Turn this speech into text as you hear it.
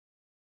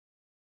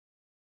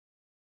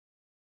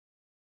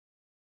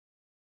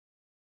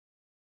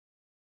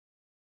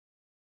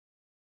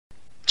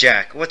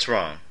Jack, what's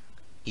wrong?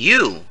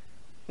 You!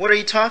 What are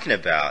you talking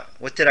about?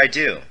 What did I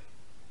do?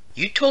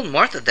 You told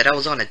Martha that I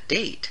was on a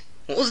date.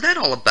 What was that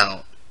all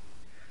about?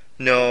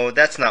 No,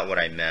 that's not what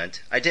I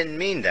meant. I didn't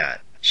mean that.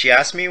 She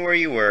asked me where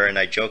you were, and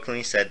I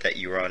jokingly said that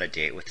you were on a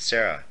date with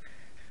Sarah.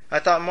 I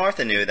thought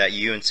Martha knew that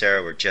you and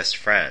Sarah were just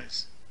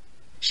friends.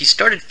 She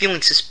started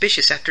feeling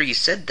suspicious after you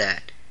said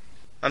that.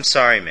 I'm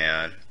sorry,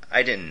 man.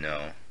 I didn't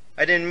know.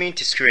 I didn't mean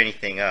to screw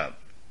anything up.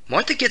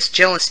 Martha gets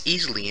jealous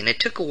easily, and it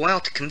took a while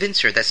to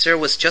convince her that Sarah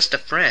was just a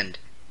friend.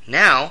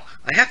 Now,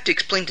 I have to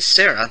explain to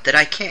Sarah that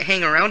I can't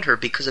hang around her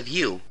because of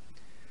you.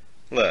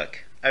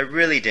 Look, I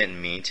really didn't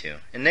mean to.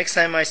 And next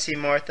time I see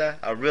Martha,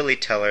 I'll really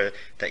tell her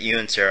that you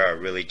and Sarah are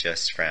really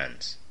just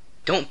friends.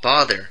 Don't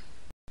bother.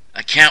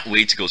 I can't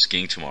wait to go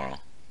skiing tomorrow.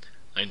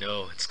 I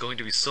know, it's going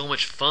to be so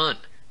much fun.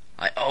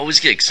 I always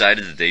get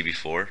excited the day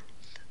before.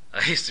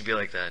 I used to be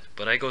like that,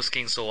 but I go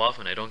skiing so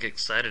often I don't get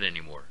excited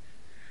anymore.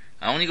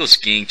 I only go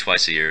skiing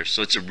twice a year,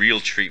 so it's a real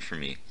treat for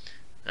me.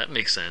 That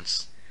makes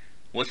sense.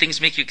 What things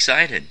make you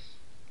excited?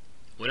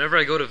 Whenever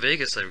I go to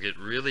Vegas, I get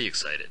really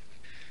excited.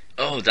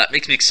 Oh, that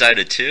makes me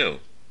excited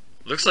too.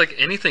 Looks like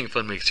anything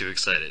fun makes you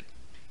excited.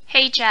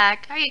 Hey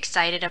Jack, are you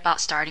excited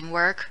about starting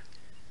work?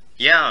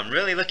 Yeah, I'm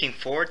really looking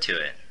forward to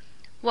it.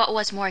 What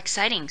was more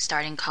exciting,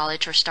 starting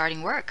college or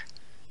starting work?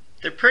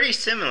 They're pretty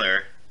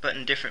similar, but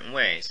in different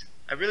ways.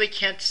 I really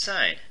can't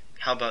decide.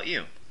 How about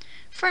you?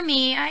 For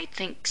me, I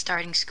think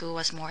starting school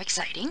was more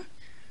exciting.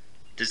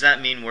 Does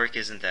that mean work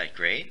isn't that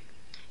great?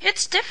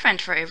 It's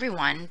different for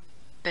everyone,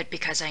 but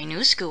because I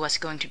knew school was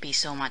going to be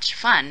so much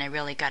fun, I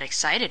really got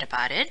excited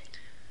about it.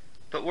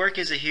 But work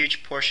is a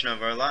huge portion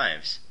of our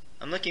lives.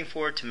 I'm looking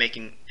forward to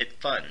making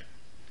it fun.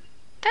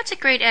 That's a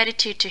great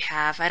attitude to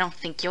have. I don't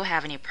think you'll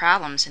have any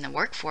problems in the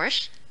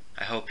workforce.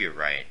 I hope you're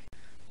right.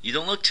 You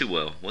don't look too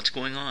well. What's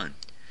going on?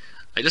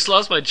 I just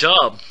lost my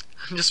job.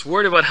 I'm just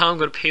worried about how I'm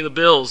going to pay the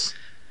bills.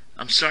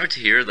 I'm sorry to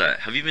hear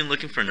that. Have you been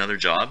looking for another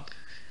job?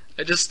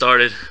 I just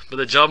started, but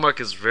the job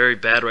market is very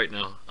bad right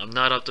now. I'm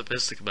not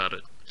optimistic about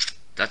it.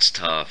 That's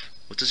tough.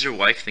 What does your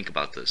wife think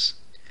about this?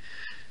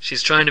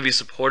 She's trying to be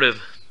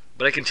supportive,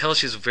 but I can tell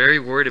she's very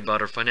worried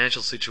about her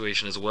financial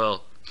situation as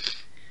well.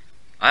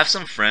 I have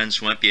some friends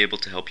who might be able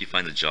to help you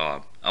find a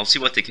job. I'll see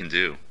what they can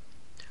do.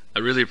 I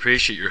really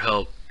appreciate your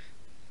help.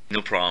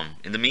 No problem.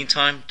 In the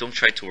meantime, don't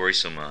try to worry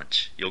so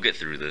much. You'll get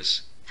through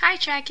this. Hi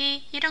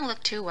Jackie, you don't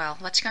look too well.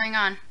 What's going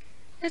on?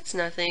 It's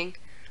nothing.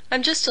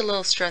 I'm just a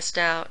little stressed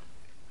out.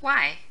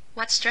 Why?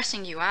 What's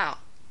stressing you out?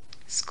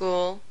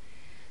 School.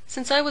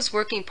 Since I was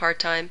working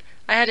part-time,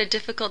 I had a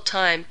difficult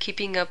time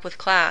keeping up with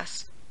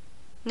class.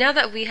 Now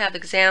that we have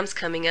exams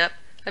coming up,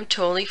 I'm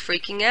totally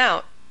freaking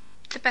out.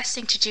 The best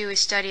thing to do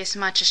is study as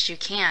much as you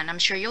can. I'm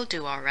sure you'll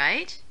do all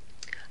right.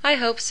 I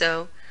hope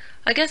so.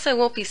 I guess I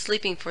won't be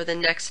sleeping for the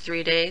next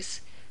 3 days.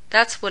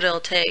 That's what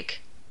it'll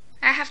take.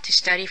 I have to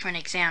study for an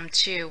exam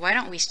too. Why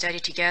don't we study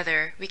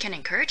together? We can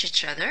encourage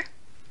each other.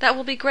 That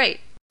will be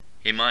great.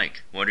 Hey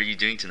Mike, what are you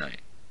doing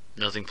tonight?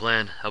 Nothing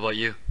planned. How about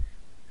you?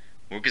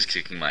 Work is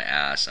kicking my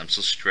ass. I'm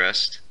so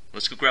stressed.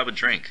 Let's go grab a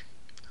drink.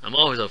 I'm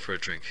always out for a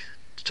drink.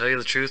 To tell you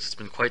the truth, it's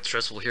been quite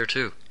stressful here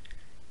too.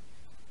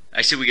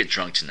 I say we get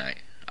drunk tonight.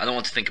 I don't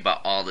want to think about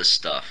all this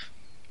stuff.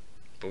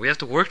 But we have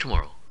to work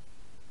tomorrow.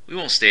 We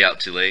won't stay out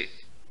too late.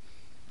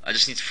 I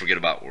just need to forget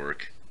about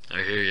work.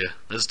 I hear you.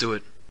 Let's do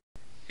it.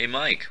 Hey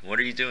Mike, what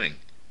are you doing?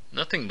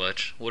 Nothing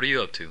much. What are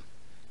you up to?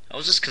 I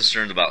was just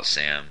concerned about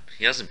Sam.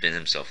 He hasn't been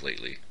himself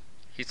lately.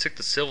 He took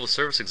the civil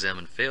service exam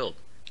and failed.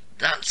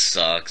 That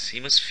sucks. He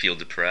must feel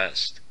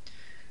depressed.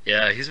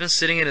 Yeah, he's been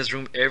sitting in his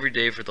room every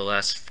day for the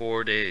last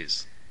 4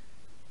 days.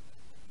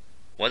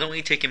 Why don't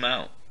we take him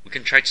out? We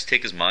can try to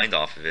take his mind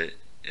off of it.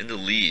 In the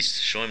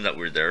least, show him that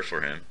we're there for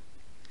him.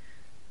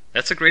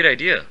 That's a great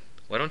idea.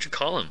 Why don't you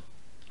call him?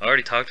 I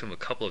already talked to him a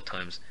couple of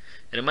times,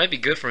 and it might be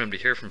good for him to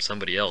hear from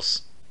somebody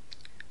else.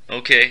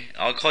 Okay,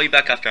 I'll call you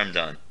back after I'm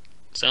done.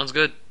 Sounds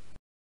good.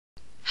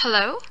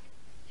 Hello?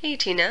 Hey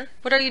Tina,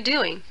 what are you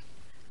doing?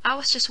 I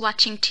was just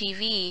watching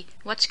TV.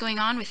 What's going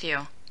on with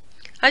you?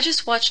 I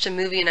just watched a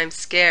movie and I'm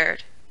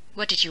scared.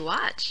 What did you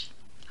watch?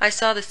 I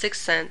saw The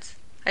Sixth Sense.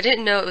 I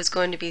didn't know it was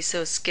going to be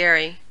so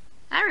scary.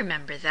 I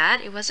remember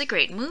that. It was a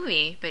great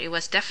movie, but it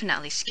was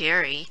definitely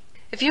scary.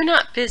 If you're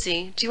not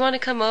busy, do you want to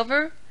come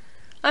over?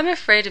 I'm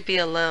afraid to be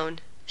alone.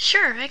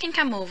 Sure, I can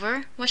come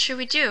over. What should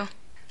we do?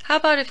 How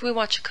about if we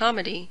watch a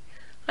comedy?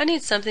 I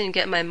need something to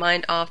get my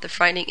mind off the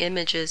frightening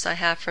images I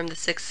have from The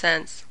Sixth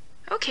Sense.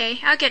 Okay,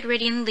 I'll get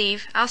ready and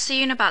leave. I'll see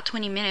you in about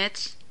 20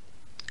 minutes.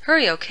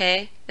 Hurry,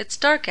 okay? It's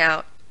dark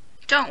out.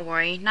 Don't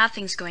worry,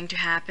 nothing's going to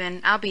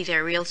happen. I'll be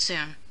there real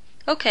soon.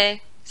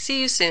 Okay,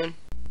 see you soon.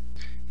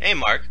 Hey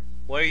Mark,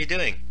 what are you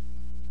doing?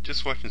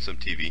 Just watching some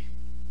TV.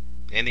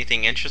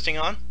 Anything interesting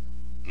on?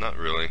 Not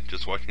really,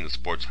 just watching the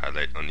sports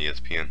highlight on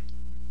ESPN.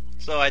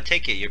 So I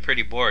take it you're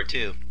pretty bored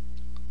too.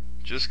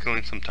 Just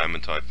killing some time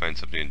until I find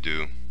something to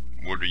do.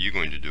 What are you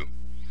going to do?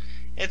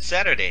 It's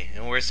Saturday,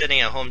 and we're sitting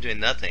at home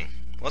doing nothing.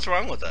 What's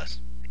wrong with us?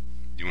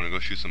 You want to go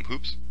shoot some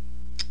hoops?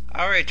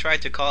 I already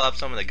tried to call up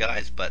some of the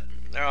guys, but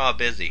they're all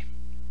busy.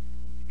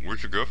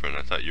 Where's your girlfriend?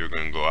 I thought you were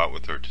going to go out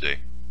with her today.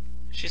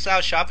 She's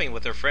out shopping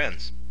with her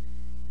friends.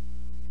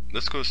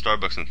 Let's go to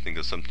Starbucks and think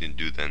of something to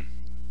do then.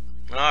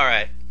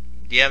 Alright.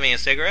 Do you have any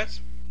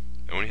cigarettes?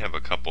 I only have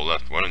a couple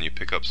left. Why don't you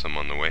pick up some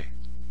on the way?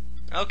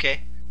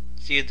 Okay.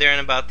 See you there in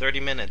about 30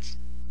 minutes.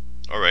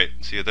 Alright,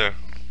 see you there.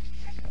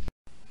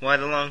 Why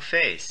the long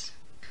face?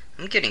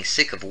 I'm getting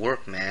sick of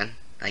work, man.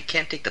 I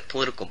can't take the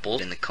political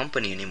bullshit in the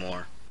company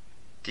anymore.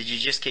 Did you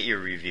just get your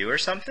review or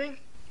something?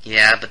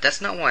 Yeah, but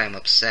that's not why I'm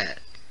upset.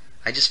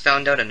 I just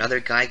found out another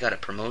guy got a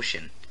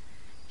promotion.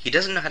 He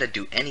doesn't know how to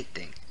do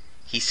anything.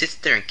 He sits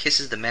there and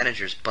kisses the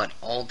manager's butt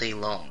all day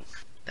long.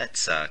 That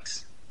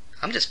sucks.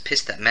 I'm just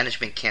pissed that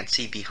management can't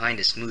see behind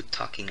his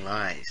smooth-talking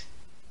lies.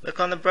 Look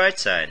on the bright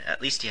side.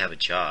 At least you have a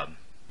job.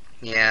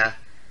 Yeah,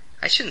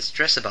 I shouldn't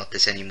stress about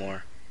this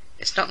anymore.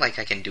 It's not like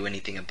I can do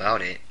anything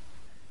about it.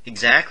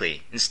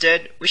 Exactly.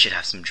 Instead, we should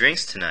have some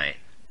drinks tonight.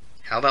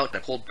 How about a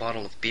cold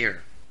bottle of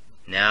beer?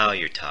 Now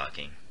you're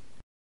talking.